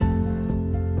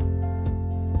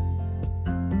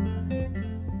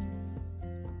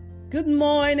Good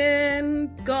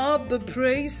morning. God be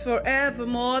praised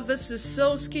forevermore. This is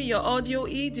Soski, your audio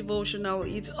e-devotional.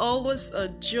 It's always a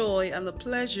joy and a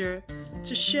pleasure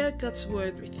to share God's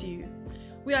word with you.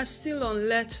 We are still on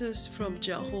letters from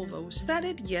Jehovah. We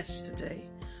started yesterday,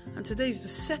 and today is the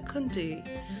second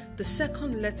day, the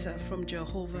second letter from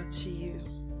Jehovah to you.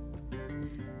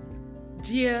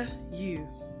 Dear you,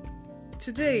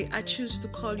 today I choose to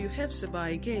call you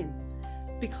Hephzibah again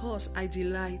because I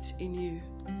delight in you.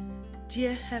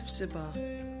 Dear Hephzibah,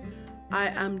 I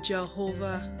am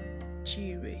Jehovah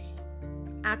Jireh.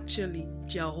 Actually,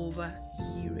 Jehovah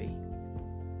Jireh.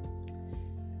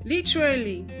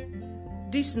 Literally,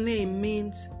 this name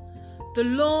means the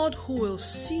Lord who will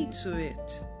see to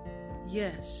it.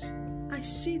 Yes, I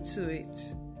see to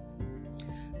it.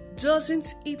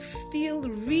 Doesn't it feel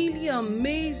really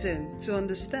amazing to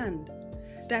understand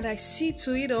that I see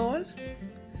to it all?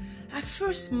 I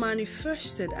first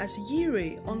manifested as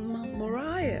Jireh on Mount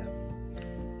Moriah.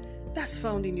 That's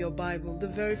found in your Bible, the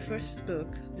very first book,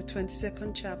 the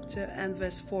 22nd chapter and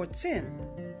verse 14.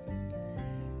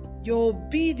 Your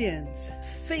obedience,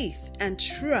 faith, and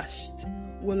trust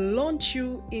will launch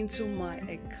you into my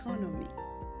economy.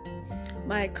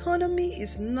 My economy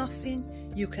is nothing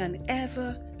you can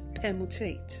ever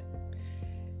permutate.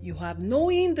 You have no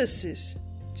indices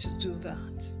to do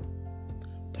that.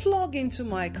 Plug into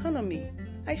my economy.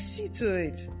 I see to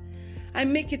it. I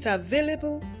make it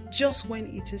available just when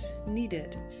it is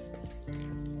needed.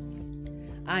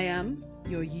 I am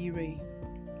your Jireh.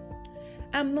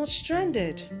 I'm not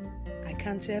stranded. I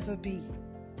can't ever be.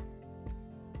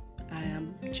 I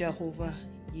am Jehovah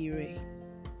Jireh.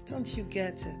 Don't you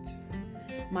get it?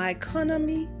 My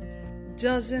economy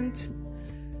doesn't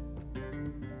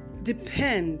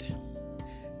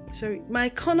my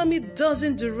economy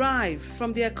doesn't derive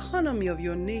from the economy of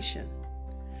your nation,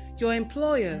 your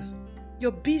employer,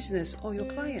 your business, or your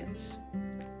clients.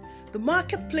 The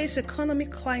marketplace economic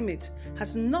climate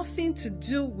has nothing to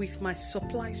do with my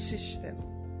supply system.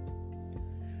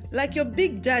 Like your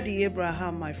big daddy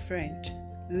Abraham, my friend,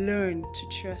 learn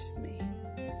to trust me.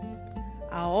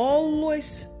 I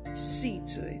always see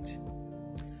to it.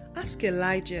 Ask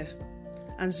Elijah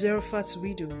and Zarephath's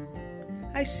widow.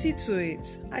 I see to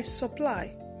it. I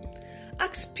supply.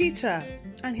 Ask Peter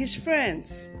and his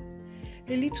friends.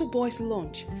 A little boy's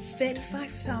lunch fed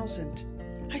 5,000.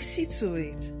 I see to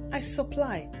it. I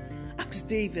supply. Ask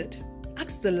David.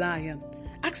 Ask the lion.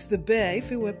 Ask the bear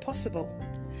if it were possible.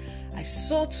 I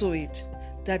saw to it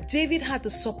that David had the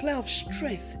supply of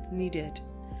strength needed.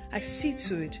 I see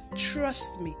to it.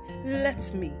 Trust me.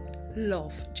 Let me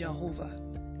love Jehovah.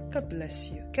 God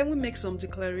bless you. Can we make some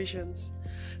declarations?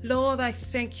 Lord, I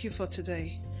thank you for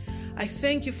today. I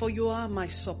thank you for you are my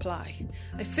supply.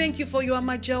 I thank you for you are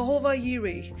my Jehovah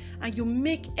Jireh, and you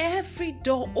make every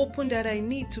door open that I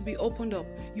need to be opened up.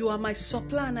 You are my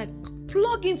supply, and I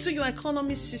plug into your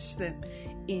economy system.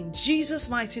 In Jesus'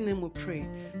 mighty name we pray.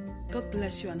 God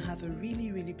bless you and have a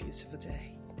really, really beautiful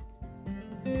day.